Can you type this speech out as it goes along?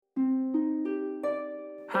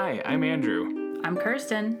Hi, I'm Andrew, I'm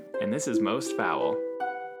Kirsten. and this is Most Foul.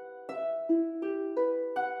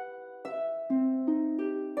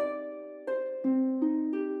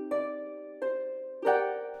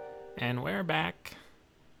 And we're back.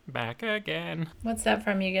 Back again. What's that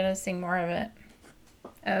from? You gonna sing more of it?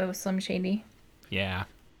 Oh, Slim Shady. Yeah.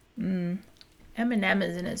 Eminem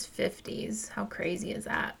is in his 50s. How crazy is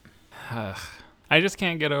that? I just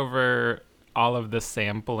can't get over all of the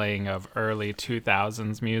sampling of early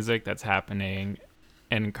 2000s music that's happening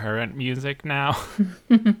in current music now.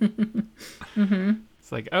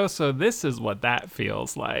 It's like, oh, so this is what that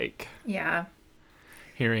feels like. Yeah.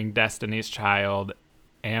 Hearing Destiny's Child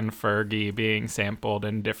and Fergie being sampled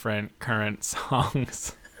in different current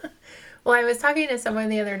songs. Well, I was talking to someone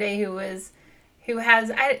the other day who has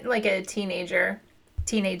like a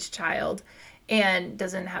teenage child, and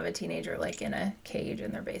doesn't have a teenager like in a cage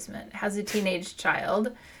in their basement. Has a teenage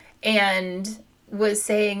child, and was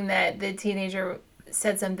saying that the teenager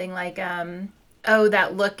said something like, "Oh,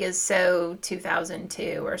 that look is so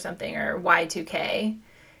 2002 or something, or Y2K,"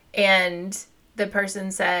 and the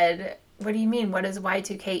person said, "What do you mean? What does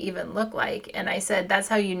Y2K even look like?" And I said, "That's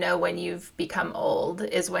how you know when you've become old,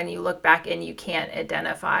 is when you look back and you can't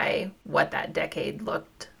identify what that decade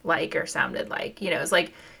looked like or sounded like." It's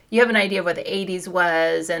like you have an idea of what the 80s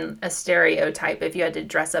was and a stereotype if you had to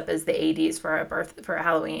dress up as the 80s for a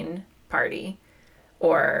Halloween party,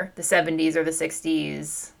 or the 70s or the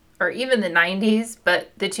 60s or even the 90s,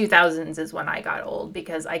 but the 2000s is when I got old,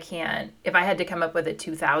 because if I had to come up with a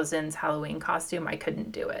 2000s Halloween costume, I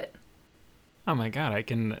couldn't do it. Oh my god, I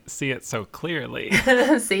can see it so clearly.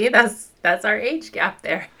 See, that's our age gap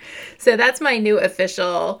there. So that's my new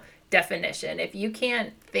official definition. If you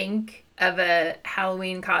can't think of a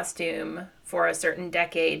Halloween costume for a certain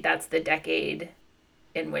decade, that's the decade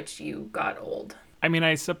in which you got old. I mean,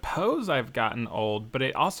 I suppose I've gotten old, but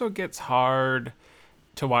it also gets hard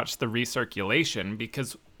to watch the recirculation,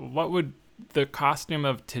 because what would the costume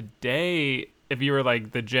of today, if you were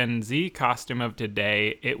like the Gen Z costume of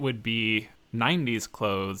today, it would be 90s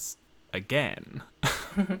clothes again.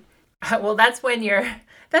 Well, that's when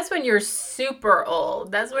you're super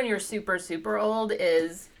old. That's when you're super old,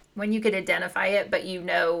 is when you could identify it, but you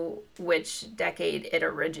know which decade it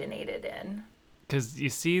originated in. Because you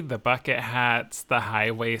see the bucket hats, the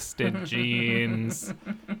high-waisted jeans.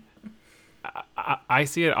 I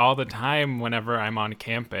see it all the time whenever I'm on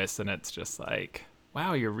campus, and it's just like,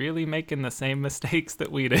 wow, you're really making the same mistakes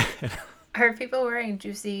that we did. Are people wearing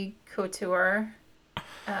Juicy Couture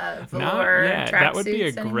Not velour yet. That would be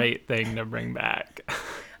a tracksuits anymore? great thing to bring back.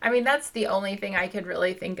 I mean, that's the only thing I could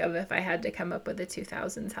really think of if I had to come up with a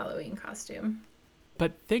 2000s Halloween costume.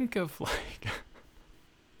 But think of like,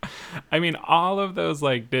 I mean, all of those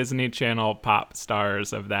like Disney Channel pop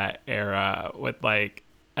stars of that era with like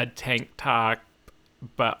a tank top,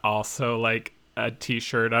 but also like a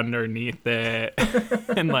t-shirt underneath it,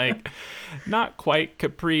 and like not quite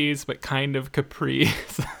capris, but kind of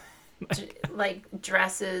capris. Like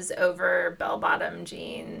dresses over bell-bottom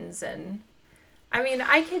jeans. And I mean,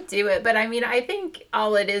 I could do it, but I mean, I think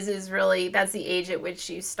all it is really, that's the age at which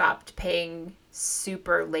you stopped paying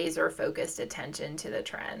super laser focused attention to the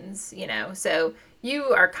trends, So you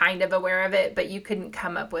are kind of aware of it, but you couldn't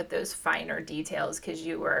come up with those finer details because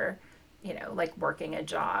you were, like working a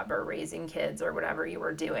job or raising kids or whatever you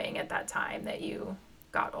were doing at that time that you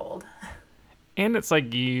got old. And it's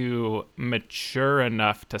like you mature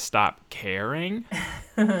enough to stop caring.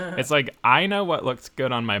 It's like, I know what looks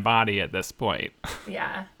good on my body at this point.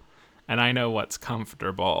 Yeah. And I know what's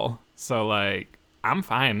comfortable. So like, I'm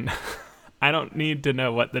fine. I don't need to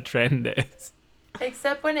know what the trend is.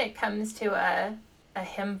 Except when it comes to a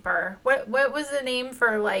himper. What was the name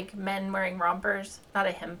for like men wearing rompers? Not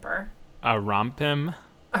a himper. A rompim.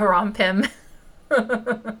 A rompim.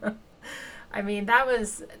 I mean, that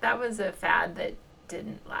was a fad that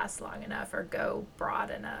didn't last long enough or go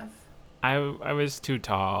broad enough. I was too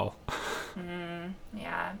tall.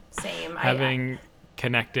 Yeah, same. Having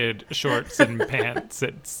connected shorts and pants,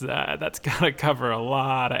 it's that's gotta cover a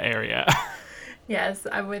lot of area. Yes,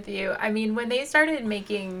 I'm with you. I mean, when they started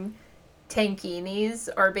making tankinis,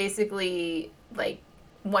 or basically like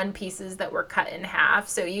one pieces that were cut in half,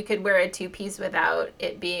 so you could wear a two piece without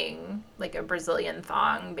it being like a Brazilian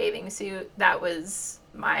thong bathing suit, that was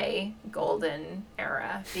my golden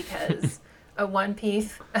era, because a one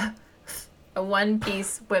piece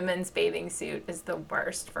women's bathing suit is the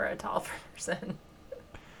worst for a tall person.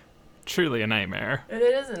 Truly a nightmare. It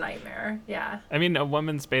is a nightmare, yeah. I mean, a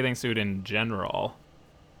woman's bathing suit in general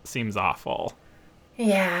seems awful.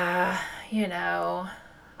 Yeah,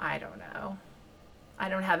 I don't know. I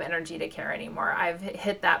don't have energy to care anymore. I've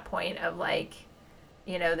hit that point of like,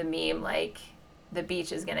 the meme, like the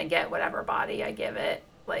beach is going to get whatever body I give it.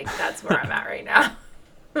 Like that's where I'm at right now.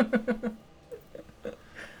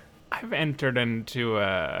 I've entered into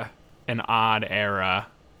an odd era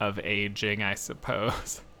of aging, I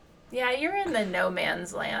suppose. Yeah, you're in the no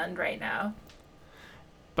man's land right now.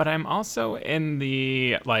 But I'm also in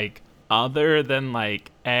the, like, other than,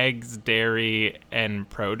 like, eggs, dairy, and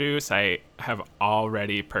produce, I have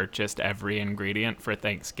already purchased every ingredient for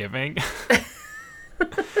Thanksgiving.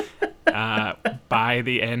 By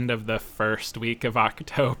the end of the first week of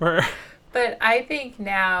October. But I think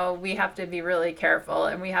now we have to be really careful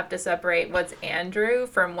and we have to separate what's Andrew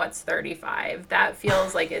from what's 35. That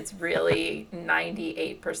feels like it's really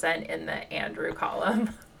 98% in the Andrew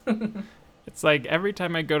column. It's like every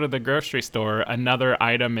time I go to the grocery store, another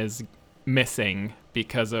item is missing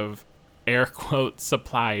because of air quote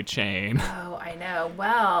supply chain. Oh, I know.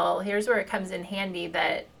 Well, here's where it comes in handy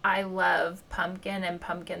that I love pumpkin and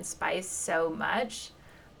pumpkin spice so much.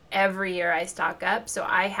 Every year I stock up, so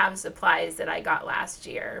I have supplies that I got last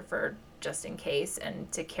year for just in case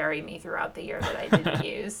and to carry me throughout the year that I didn't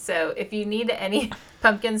use. So if you need any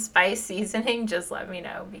pumpkin spice seasoning, just let me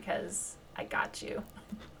know because I got you.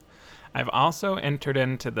 I've also entered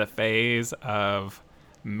into the phase of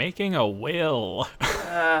making a will.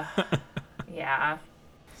 Yeah.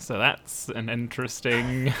 So that's an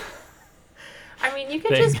interesting I mean, you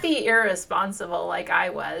could thing. just be irresponsible like I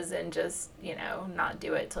was and just, not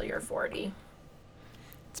do it till you're 40.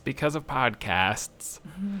 It's because of podcasts.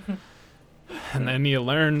 And then you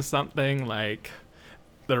learn something like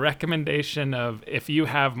the recommendation of if you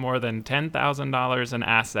have more than $10,000 in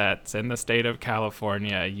assets in the state of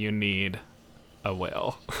California, you need a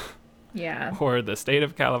will. Yeah. Or the state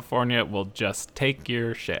of California will just take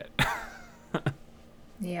your shit.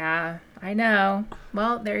 Yeah, I know.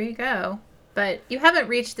 Well, there you go. But you haven't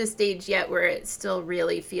reached the stage yet where it still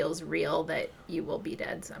really feels real that you will be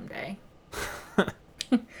dead someday.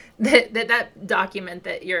 that document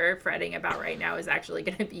that you're fretting about right now is actually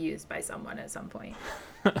going to be used by someone at some point.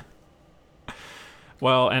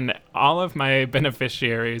 Well, and all of my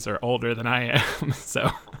beneficiaries are older than I am,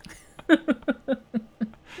 so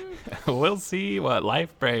we'll see what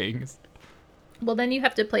life brings. Well, then you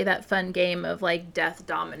have to play that fun game of like death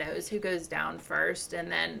dominoes, who goes down first,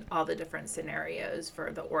 and then all the different scenarios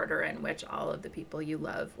for the order in which all of the people you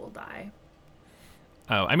love will die.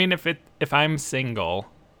 Oh, I mean, if I'm single,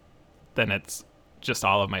 then it's just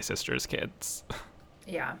all of my sister's kids.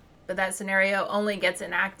 Yeah, but that scenario only gets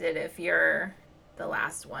enacted if you're the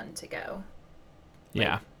last one to go.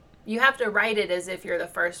 Yeah. You have to write it as if you're the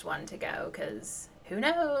first one to go, because who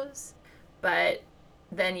knows? But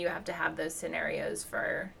then you have to have those scenarios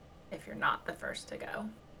for if you're not the first to go.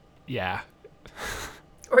 Yeah.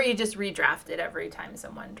 Or you just redraft it every time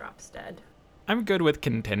someone drops dead. I'm good with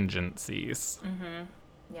contingencies. Mm-hmm.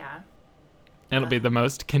 Yeah. It'll be the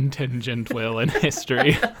most contingent will in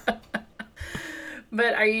history.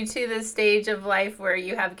 But are you to the stage of life where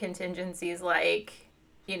you have contingencies like,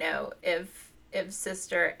 if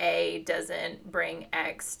sister A doesn't bring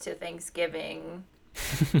X to Thanksgiving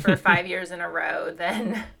for 5 years in a row,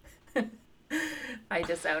 then I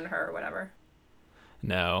disown her or whatever.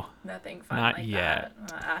 No. Nothing fun not like yet.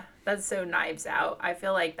 that. That's so Knives Out. I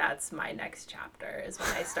feel like that's my next chapter is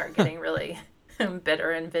when I start getting really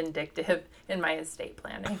bitter and vindictive in my estate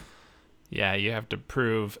planning. Yeah, you have to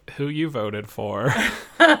prove who you voted for.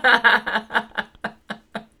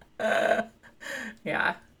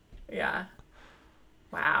 Yeah.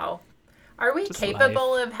 Wow. Are we Just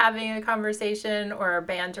capable life. of having a conversation or a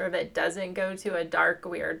banter that doesn't go to a dark,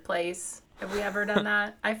 weird place? Have we ever done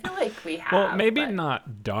that? I feel like we have. Well, maybe but...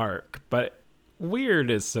 not dark, but weird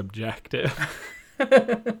is subjective.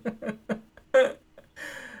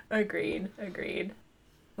 Agreed.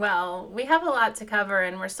 Well, we have a lot to cover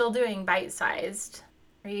and we're still doing bite-sized.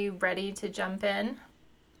 Are you ready to jump in?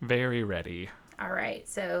 Very ready. All right,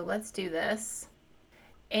 so let's do this.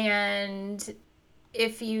 And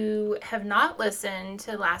if you have not listened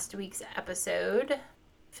to last week's episode,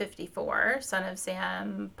 54, Son of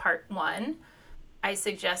Sam Part 1, I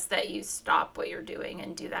suggest that you stop what you're doing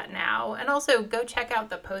and do that now. And also go check out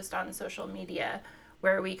the post on social media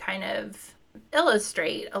where we kind of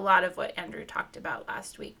illustrate a lot of what Andrew talked about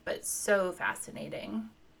last week, but so fascinating.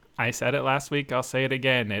 I said it last week, I'll say it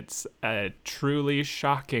again. It's truly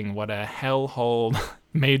shocking what a hellhole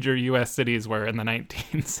major U.S. cities were in the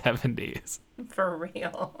 1970s. For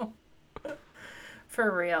real.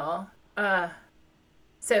 For real.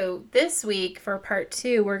 So this week for part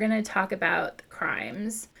 2, we're going to talk about the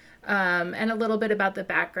crimes. and a little bit about the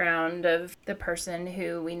background of the person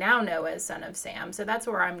who we now know as Son of Sam. So that's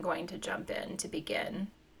where I'm going to jump in to begin.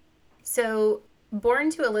 So, born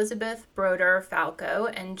to Elizabeth Broder Falco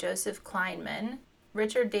and Joseph Kleinman,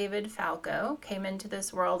 Richard David Falco came into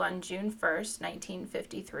this world on June 1st,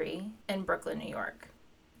 1953, in Brooklyn, New York.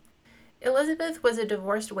 Elizabeth was a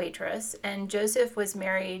divorced waitress, and Joseph was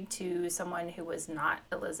married to someone who was not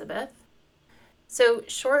Elizabeth. So,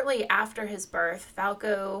 shortly after his birth,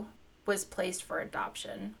 Falco was placed for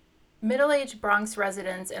adoption. Middle-aged Bronx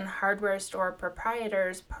residents and hardware store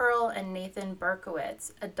proprietors Pearl and Nathan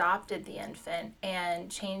Berkowitz adopted the infant and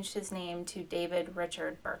changed his name to David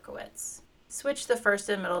Richard Berkowitz, switched the first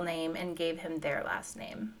and middle name, and gave him their last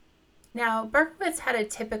name. Now, Berkowitz had a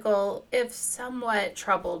typical, if somewhat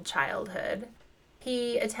troubled childhood.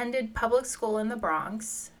 He attended public school in the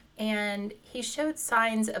Bronx, and he showed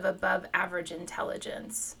signs of above average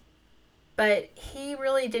intelligence. But he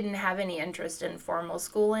really didn't have any interest in formal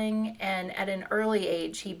schooling, and at an early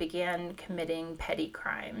age, he began committing petty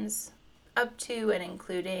crimes, up to and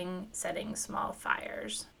including setting small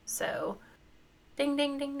fires. So, ding,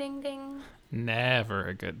 ding, ding, ding, ding. Never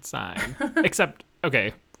a good sign. Except,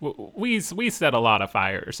 okay, we set a lot of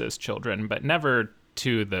fires as children, but never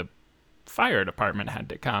to the fire department had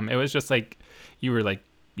to come. It was just like, you were like,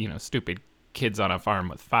 stupid kids on a farm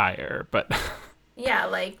with fire, but... Yeah,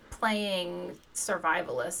 like playing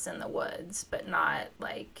survivalists in the woods, but not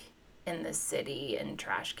like in the city in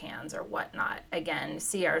trash cans or whatnot. Again,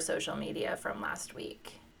 see our social media from last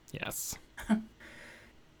week. Yes.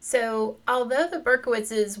 So, although the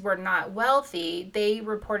Berkowitzes were not wealthy, they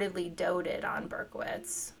reportedly doted on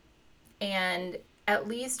Berkowitz. And at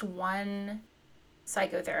least one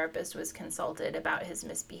psychotherapist was consulted about his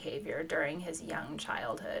misbehavior during his young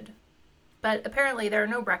childhood. But apparently there are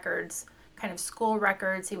no records, kind of school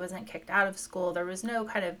records. He wasn't kicked out of school. There was no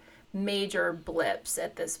kind of major blips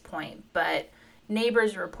at this point, but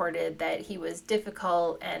neighbors reported that he was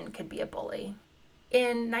difficult and could be a bully.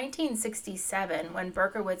 In 1967, when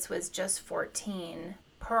Berkowitz was just 14,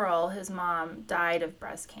 Pearl, his mom, died of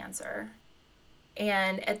breast cancer.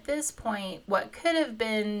 And at this point, what could have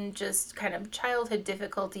been just kind of childhood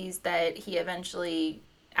difficulties that he eventually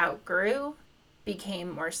outgrew became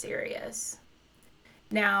more serious.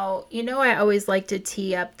 Now, I always like to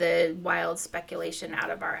tee up the wild speculation out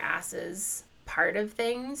of our asses part of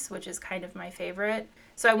things, which is kind of my favorite.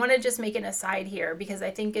 So I want to just make an aside here because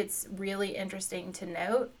I think it's really interesting to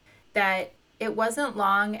note that it wasn't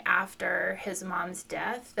long after his mom's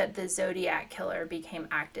death that the Zodiac Killer became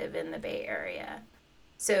active in the Bay Area.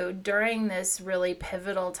 So during this really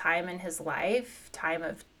pivotal time in his life, time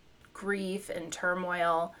of grief and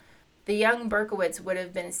turmoil, the young Berkowitz would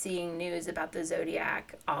have been seeing news about the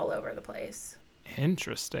Zodiac all over the place.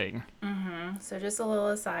 Interesting. So just a little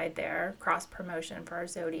aside there, cross-promotion for our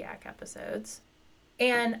Zodiac episodes.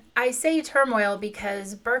 And I say turmoil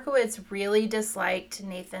because Berkowitz really disliked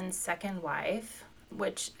Nathan's second wife,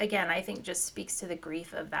 which, again, I think just speaks to the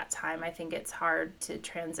grief of that time. I think it's hard to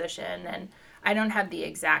transition, and I don't have the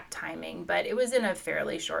exact timing, but it was in a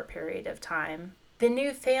fairly short period of time. The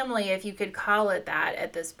new family, if you could call it that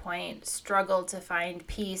at this point, struggled to find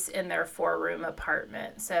peace in their 4-room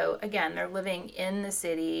apartment. So again, they're living in the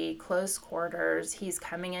city, close quarters. He's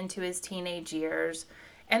coming into his teenage years.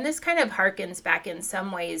 And this kind of harkens back in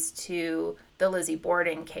some ways to the Lizzie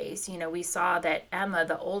Borden case. We saw that Emma,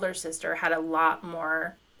 the older sister, had a lot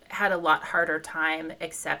harder time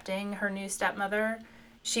accepting her new stepmother.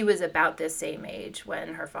 She was about this same age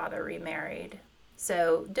when her father remarried.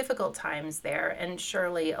 So difficult times there, and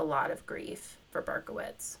surely a lot of grief for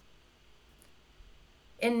Berkowitz.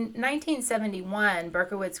 In 1971,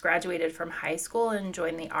 Berkowitz graduated from high school and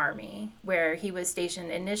joined the Army, where he was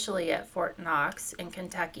stationed initially at Fort Knox in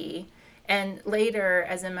Kentucky, and later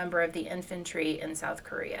as a member of the infantry in South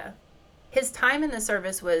Korea. His time in the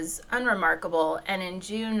service was unremarkable, and in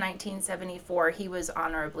June 1974, he was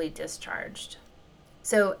honorably discharged.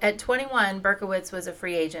 So at 21, Berkowitz was a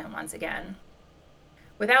free agent once again.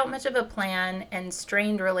 Without much of a plan and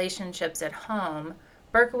strained relationships at home,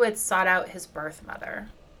 Berkowitz sought out his birth mother.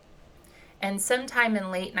 And sometime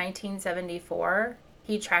in late 1974,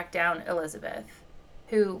 he tracked down Elizabeth,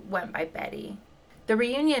 who went by Betty. The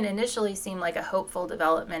reunion initially seemed like a hopeful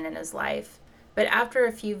development in his life, but after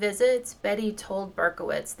a few visits, Betty told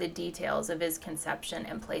Berkowitz the details of his conception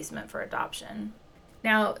and placement for adoption.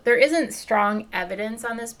 Now, there isn't strong evidence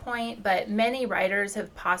on this point, but many writers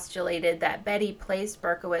have postulated that Betty placed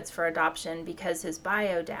Berkowitz for adoption because his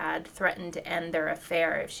bio dad threatened to end their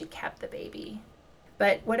affair if she kept the baby.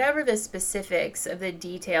 But whatever the specifics of the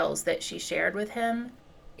details that she shared with him,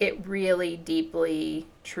 It really deeply,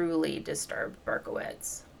 truly disturbed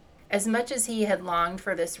Berkowitz. As much as he had longed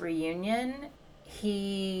for this reunion,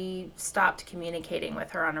 he stopped communicating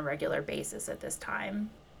with her on a regular basis at this time.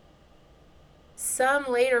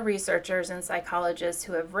 Some later researchers and psychologists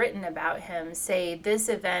who have written about him say this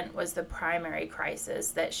event was the primary crisis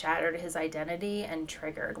that shattered his identity and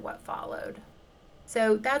triggered what followed.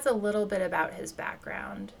 So that's a little bit about his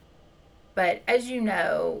background. But as you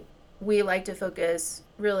know, we like to focus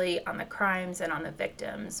really on the crimes and on the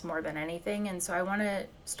victims more than anything. And so I want to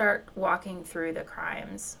start walking through the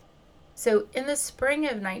crimes. So in the spring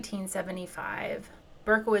of 1975,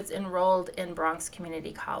 Berkowitz enrolled in Bronx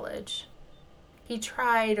Community College. He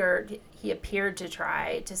tried, or he appeared to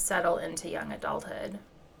try, to settle into young adulthood.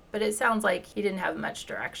 But it sounds like he didn't have much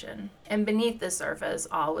direction. And beneath the surface,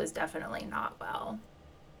 all was definitely not well.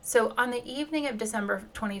 So on the evening of December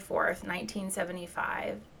 24th,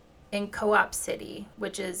 1975, in Co-op City,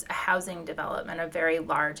 which is a housing development, a very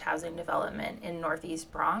large housing development in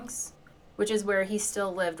Northeast Bronx, which is where he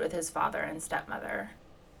still lived with his father and stepmother,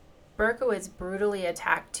 Berkowitz brutally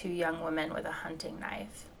attacked two young women with a hunting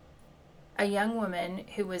knife. A young woman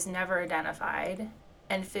who was never identified,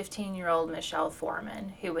 and 15-year-old Michelle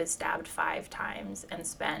Foreman, who was stabbed 5 times and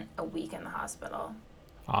spent a week in the hospital.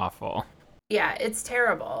 Awful. Yeah, it's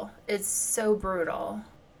terrible. It's so brutal.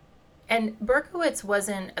 And Berkowitz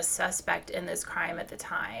wasn't a suspect in this crime at the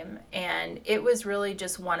time, and it was really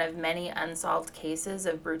just one of many unsolved cases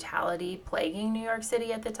of brutality plaguing New York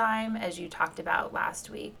City at the time, as you talked about last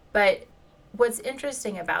week. But what's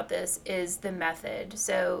interesting about this is the method.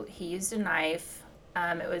 So he used a knife.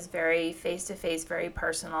 It was very face-to-face, very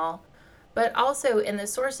personal. But also in the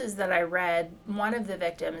sources that I read, one of the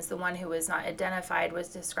victims, the one who was not identified, was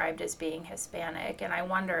described as being Hispanic. And I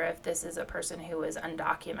wonder if this is a person who was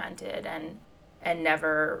undocumented and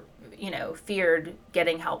never, feared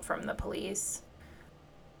getting help from the police.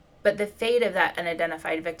 But the fate of that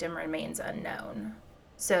unidentified victim remains unknown.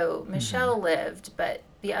 So Michelle lived, but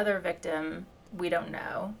the other victim, we don't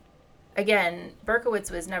know. Again,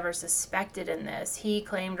 Berkowitz was never suspected in this. He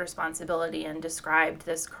claimed responsibility and described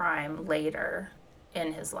this crime later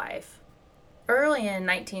in his life. Early in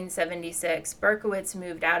 1976, Berkowitz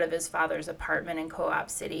moved out of his father's apartment in Co-op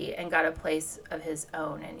City and got a place of his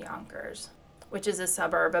own in Yonkers, which is a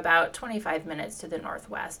suburb about 25 minutes to the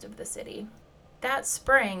northwest of the city. That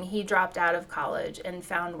spring, he dropped out of college and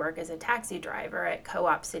found work as a taxi driver at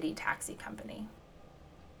Co-op City Taxi Company.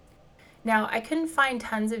 Now, I couldn't find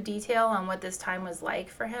tons of detail on what this time was like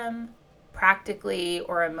for him, practically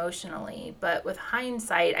or emotionally, but with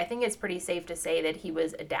hindsight, I think it's pretty safe to say that he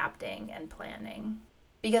was adapting and planning.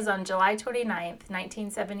 Because on July 29th,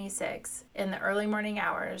 1976, in the early morning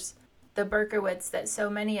hours, the Berkowitz that so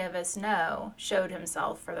many of us know showed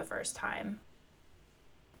himself for the first time.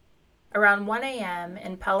 Around 1 a.m.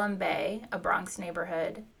 in Pelham Bay, a Bronx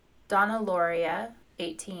neighborhood, Donna Loria,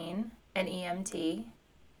 18, an EMT,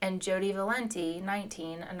 and Jody Valenti,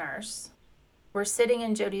 19, a nurse, were sitting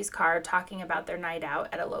in Jody's car talking about their night out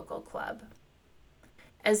at a local club.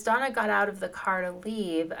 As Donna got out of the car to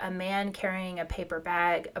leave, a man carrying a paper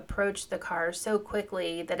bag approached the car so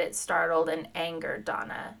quickly that it startled and angered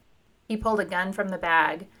Donna. He pulled a gun from the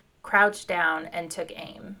bag, crouched down, and took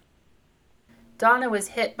aim. Donna was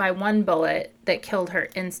hit by one bullet that killed her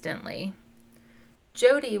instantly.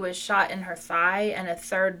 Jody was shot in her thigh, and a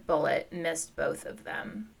third bullet missed both of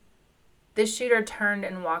them. The shooter turned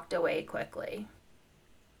and walked away quickly.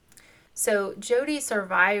 So Jody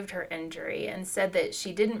survived her injury and said that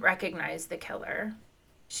she didn't recognize the killer.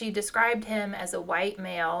 She described him as a white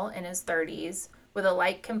male in his 30s with a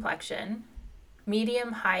light complexion,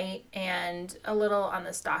 medium height, and a little on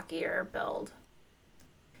the stockier build.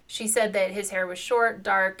 She said that his hair was short,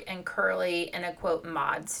 dark, and curly in a, quote,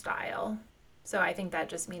 mod style. So I think that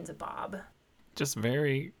just means a bob. Just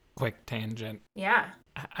very quick tangent. Yeah.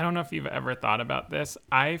 I don't know if you've ever thought about this.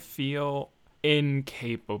 I feel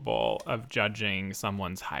incapable of judging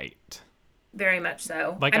someone's height. Very much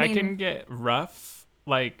so. Like, I can get rough,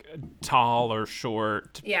 like tall or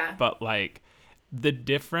short. Yeah. But like the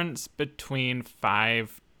difference between 5'10"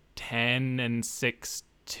 and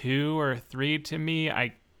 6'2" or 3 to me,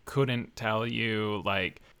 I couldn't tell you.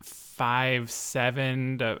 Like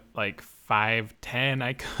 5'7" to like 5'10",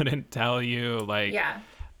 I couldn't tell you. Like, yeah.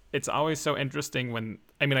 It's always so interesting when,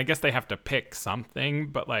 I mean, I guess they have to pick something,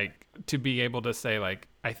 but like to be able to say like,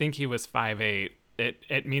 I think he was 5'8",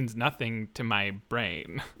 it means nothing to my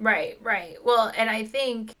brain. Right. Well, and I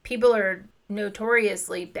think people are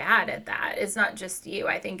notoriously bad at that. It's not just you.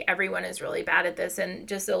 I think everyone is really bad at this. And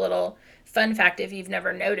just a little fun fact, if you've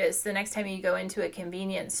never noticed, the next time you go into a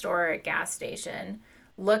convenience store or a gas station,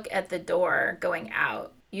 look at the door going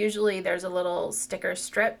out. Usually there's a little sticker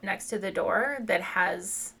strip next to the door that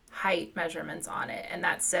has height measurements on it. And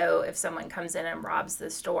that's so if someone comes in and robs the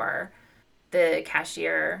store, the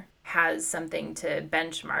cashier has something to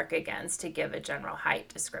benchmark against to give a general height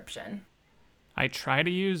description. I try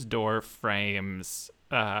to use door frames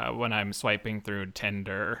when I'm swiping through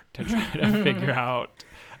Tinder to try to figure out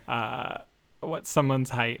what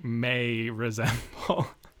someone's height may resemble.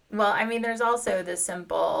 Well, I mean, there's also the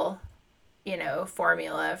simple,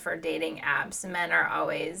 formula for dating apps. Men are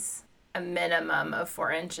always a minimum of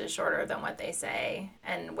 4 inches shorter than what they say,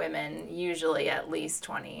 and women usually at least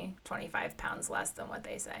 20, 25 pounds less than what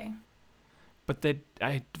they say. But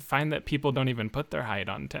I find that people don't even put their height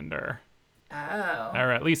on Tinder, Oh.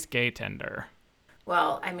 or at least gay Tinder.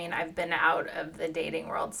 Well, I mean, I've been out of the dating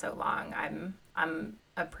world so long. I'm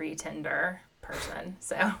a pre-Tinder person,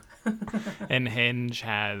 so. And Hinge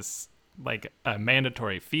has like a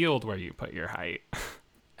mandatory field where you put your height.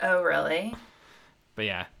 Oh, really? But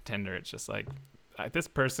yeah, Tinder, it's just like this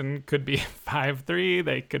person could be 5'3",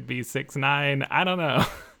 they could be 6'9". I don't know.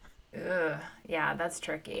 Ugh. Yeah, that's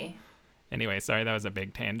tricky. Anyway, sorry, that was a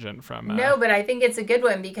big tangent from. No, but I think it's a good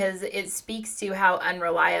one because it speaks to how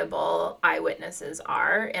unreliable eyewitnesses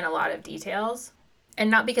are in a lot of details. And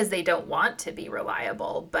not because they don't want to be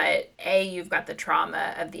reliable, but A, you've got the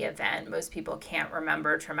trauma of the event. Most people can't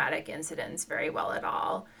remember traumatic incidents very well at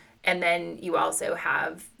all. And then you also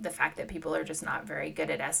have the fact that people are just not very good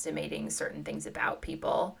at estimating certain things about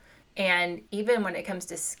people. And even when it comes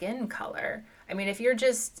to skin color, I mean, if you're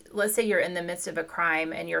just, let's say you're in the midst of a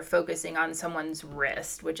crime and you're focusing on someone's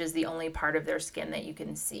wrist, which is the only part of their skin that you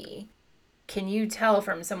can see, can you tell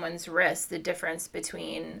from someone's wrist the difference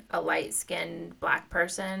between a light-skinned black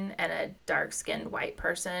person and a dark-skinned white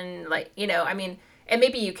person? Like, I mean, and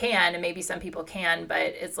maybe you can, and maybe some people can, but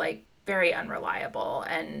it's like very unreliable,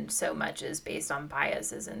 and so much is based on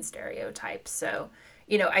biases and stereotypes. So,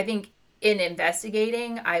 I think in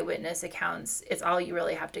investigating eyewitness accounts, it's all you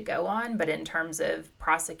really have to go on. But in terms of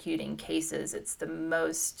prosecuting cases, it's the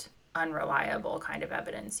most unreliable kind of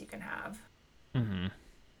evidence you can have. Mm-hmm.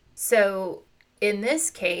 So in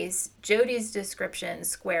this case, Jody's description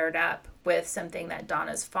squared up with something that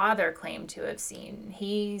Donna's father claimed to have seen.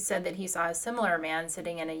 He said that he saw a similar man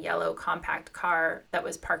sitting in a yellow compact car that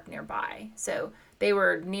was parked nearby. So they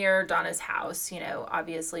were near Donna's house.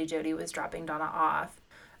 Obviously Jody was dropping Donna off.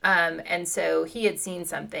 And so he had seen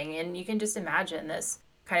something, and you can just imagine this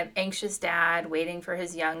kind of anxious dad waiting for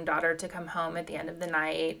his young daughter to come home at the end of the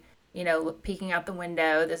night, peeking out the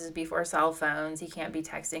window. This is before cell phones. He can't be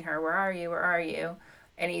texting her, "Where are you? Where are you?"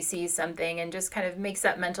 And he sees something and just kind of makes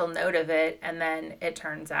that mental note of it. And then it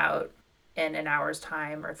turns out in an hour's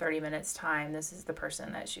time or 30 minutes time, this is the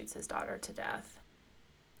person that shoots his daughter to death.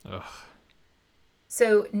 Ugh.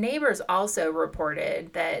 So neighbors also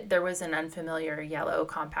reported that there was an unfamiliar yellow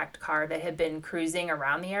compact car that had been cruising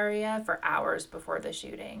around the area for hours before the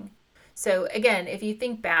shooting. So again, if you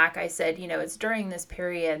think back, I said, it's during this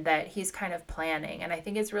period that he's kind of planning. And I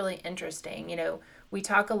think it's really interesting. We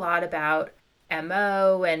talk a lot about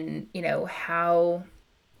MO and,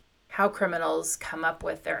 how criminals come up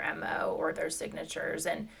with their MO or their signatures.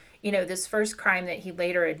 And, this first crime that he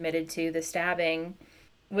later admitted to, the stabbing,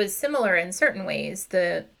 was similar in certain ways.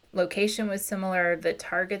 The location was similar, the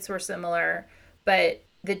targets were similar, but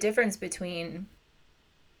the difference between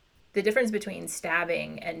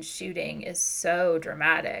stabbing and shooting is so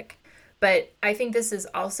dramatic. But I think this is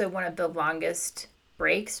also one of the longest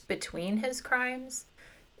breaks between his crimes.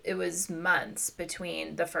 It was months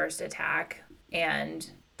between the first attack and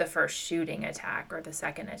the first shooting attack or the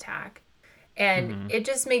second attack. And it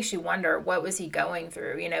just makes you wonder, what was he going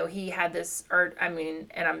through? He had this,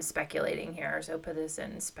 and I'm speculating here, so put this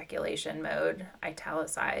in speculation mode,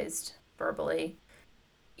 italicized verbally.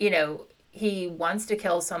 He wants to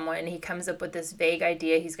kill someone. He comes up with this vague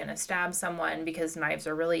idea he's going to stab someone because knives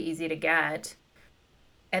are really easy to get.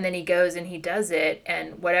 And then he goes and he does it,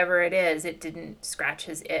 and whatever it is, it didn't scratch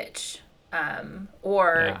his itch.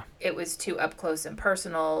 Or it was too up close and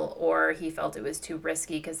personal, or he felt it was too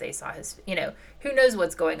risky because they saw his, who knows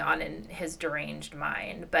what's going on in his deranged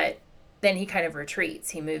mind. But then he kind of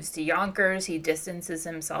retreats. He moves to Yonkers. He distances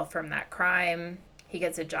himself from that crime. He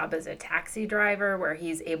gets a job as a taxi driver where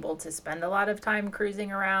he's able to spend a lot of time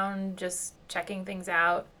cruising around, just checking things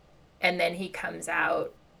out. And then he comes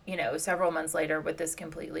out, several months later with this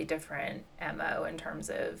completely different MO in terms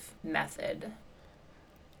of method.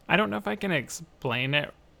 I don't know if I can explain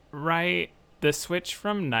it right. The switch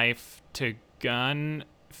from knife to gun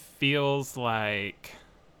feels like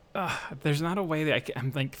there's not a way that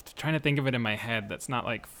I'm like trying to think of it in my head that's not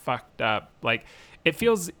like fucked up. Like it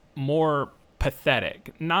feels more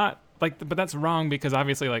pathetic. Not like, but that's wrong because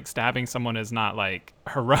obviously like stabbing someone is not like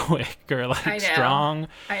heroic or I like know. strong.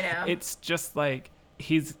 I know. It's just like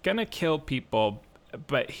he's gonna kill people,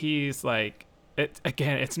 but he's like it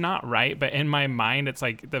again. It's not right, but in my mind, it's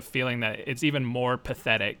like the feeling that it's even more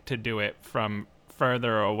pathetic to do it from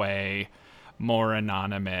further away, more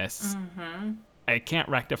anonymous. Mm-hmm. I can't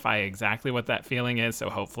rectify exactly what that feeling is, so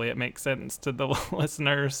hopefully it makes sense to the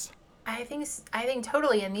listeners. I think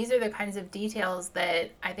totally, and these are the kinds of details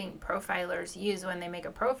that I think profilers use when they make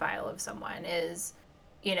a profile of someone is,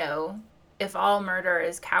 you know, if all murder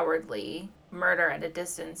is cowardly, murder at a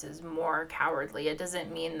distance is more cowardly. It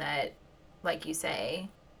doesn't mean that, like you say,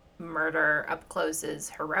 murder up close is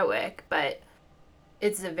heroic, but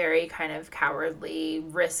it's a very kind of cowardly,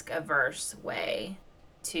 risk averse way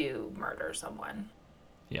to murder someone.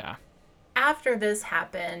 Yeah. After this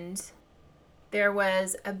happened, there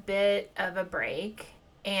was a bit of a break,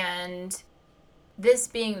 and this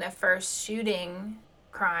being the first shooting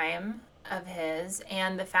crime of his,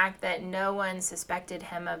 and the fact that no one suspected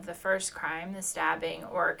him of the first crime, the stabbing,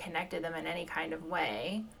 or connected them in any kind of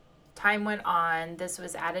way, time went on. This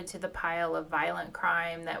was added to the pile of violent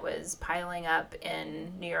crime that was piling up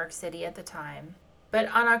in New York City at the time. But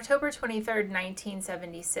on October 23rd,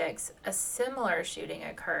 1976, a similar shooting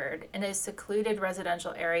occurred in a secluded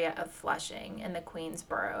residential area of Flushing in the Queens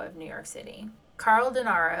borough of New York City. Carl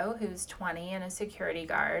Denaro, who's 20 and a security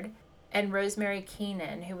guard, and Rosemary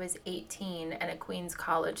Keenan, who was 18 and a Queens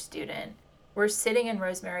college student, were sitting in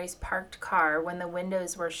Rosemary's parked car when the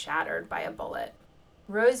windows were shattered by a bullet.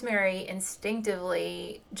 Rosemary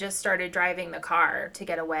instinctively just started driving the car to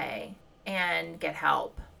get away and get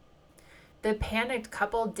help. The panicked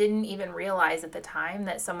couple didn't even realize at the time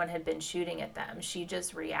that someone had been shooting at them. She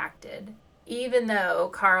just reacted, even though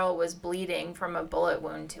Carl was bleeding from a bullet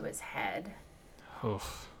wound to his head.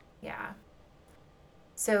 Oof. Yeah.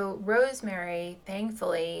 So Rosemary,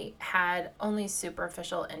 thankfully, had only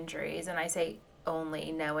superficial injuries. And I say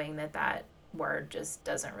only, knowing that that word just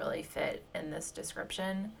doesn't really fit in this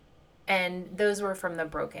description. And those were from the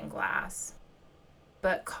broken glass.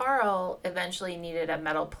 But Carl eventually needed a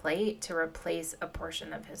metal plate to replace a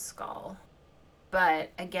portion of his skull. But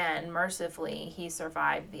again, mercifully, he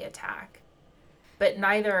survived the attack. But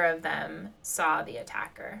neither of them saw the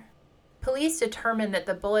attacker. Police determined that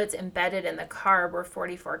the bullets embedded in the car were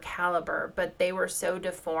 .44 caliber, but they were so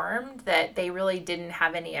deformed that they really didn't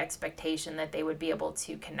have any expectation that they would be able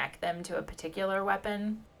to connect them to a particular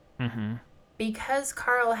weapon. Mm-hmm. Because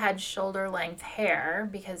Carl had shoulder length hair,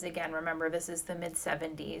 because again, remember this is the mid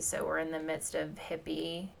 70s, so we're in the midst of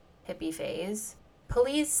hippie phase.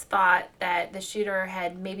 Police thought that the shooter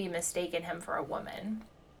had maybe mistaken him for a woman.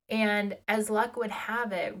 And as luck would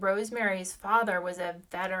have it, Rosemary's father was a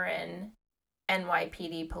veteran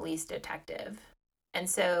NYPD police detective. And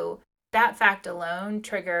so that fact alone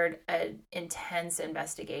triggered an intense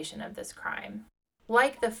investigation of this crime.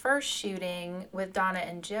 Like the first shooting with Donna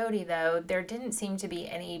and Jody, though, there didn't seem to be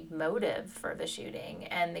any motive for the shooting,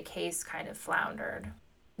 and the case kind of floundered.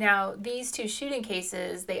 Now, these two shooting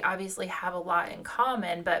cases, they obviously have a lot in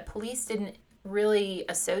common, but police didn't really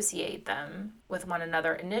associate them with one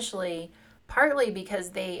another initially, partly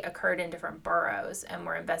because they occurred in different boroughs and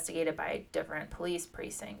were investigated by different police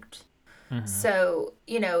precincts. Mm-hmm. So,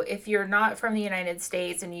 if you're not from the United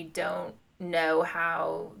States and you don't know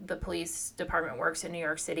how the police department works in New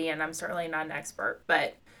York City, and I'm certainly not an expert,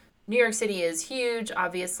 but New York City is huge.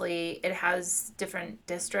 Obviously, it has different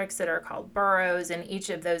districts that are called boroughs, and each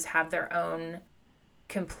of those have their own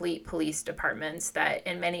complete police departments that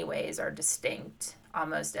in many ways are distinct,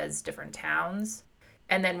 almost as different towns.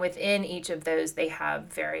 And then within each of those, they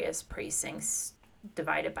have various precincts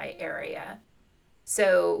divided by area.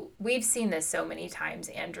 So we've seen this so many times,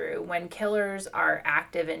 Andrew. When killers are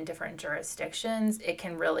active in different jurisdictions, it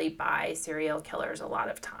can really buy serial killers a lot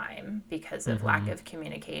of time because of lack of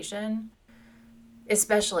communication,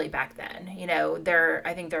 especially back then.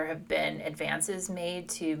 I think there have been advances made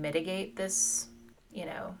to mitigate this,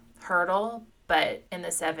 hurdle, but in the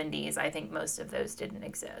 70s, I think most of those didn't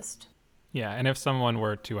exist. Yeah, and if someone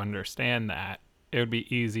were to understand that, it would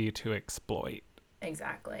be easy to exploit.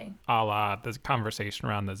 Exactly. A la the conversation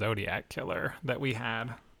around the Zodiac killer that we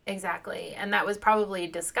had. Exactly. And that was probably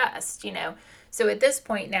discussed, So at this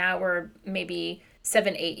point now, we're maybe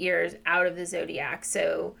 7-8 years out of the Zodiac.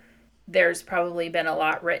 So there's probably been a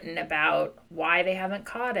lot written about why they haven't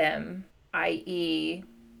caught him, i.e.,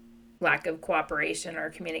 lack of cooperation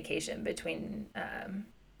or communication between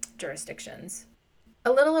jurisdictions.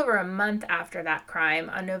 A little over a month after that crime,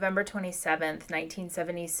 on November 27th,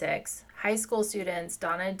 1976, high school students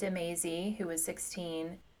Donna DeMazie, who was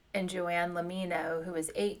 16, and Joanne Lamino, who was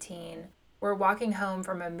 18, were walking home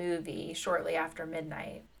from a movie shortly after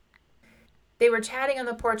midnight. They were chatting on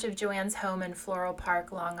the porch of Joanne's home in Floral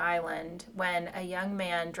Park, Long Island, when a young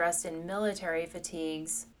man dressed in military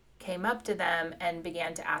fatigues came up to them and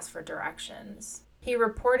began to ask for directions. He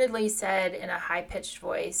reportedly said in a high-pitched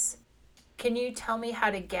voice, "Can you tell me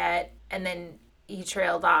how to get?" And then he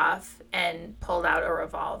trailed off and pulled out a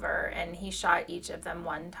revolver, and he shot each of them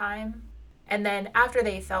one time. And then after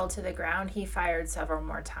they fell to the ground, he fired several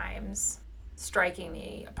more times, striking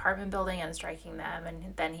the apartment building and striking them,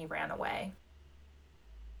 and then he ran away.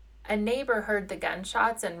 A neighbor heard the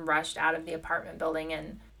gunshots and rushed out of the apartment building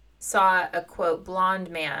and saw a, quote, blonde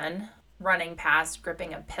man running past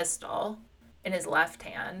gripping a pistol in his left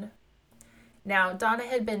hand. Now, Donna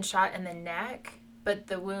had been shot in the neck, but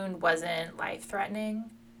the wound wasn't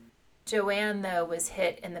life-threatening. Joanne, though, was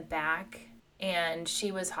hit in the back, and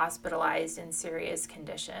she was hospitalized in serious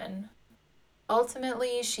condition.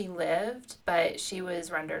 Ultimately, she lived, but she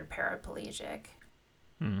was rendered paraplegic.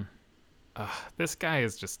 This guy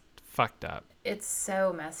is just fucked up. It's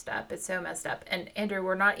so messed up. It's so messed up. And Andrew,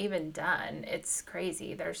 we're not even done. It's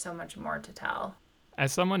crazy. There's so much more to tell.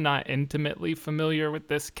 As someone not intimately familiar with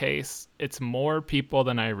this case, it's more people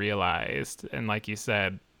than I realized. And like you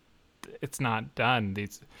said, it's not done.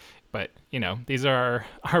 But, these are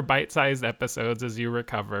our bite-sized episodes as you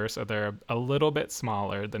recover, so they're a little bit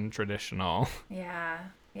smaller than traditional. Yeah.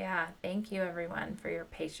 Thank you, everyone, for your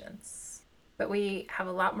patience. But we have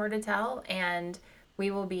a lot more to tell, and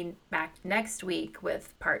we will be back next week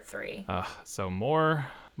with part 3. So more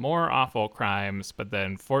awful crimes, but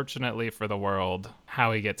then fortunately for the world,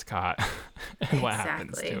 how he gets caught and what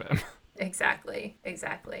happens to him. Exactly.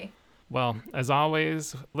 Well, as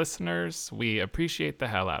always, listeners, we appreciate the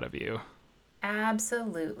hell out of you.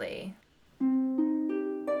 Absolutely.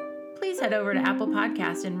 Please head over to Apple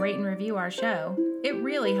Podcast and rate and review our show. It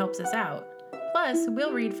really helps us out. Plus,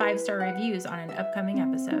 we'll read 5-star reviews on an upcoming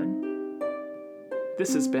episode.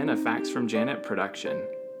 This has been a Facts from Janet production.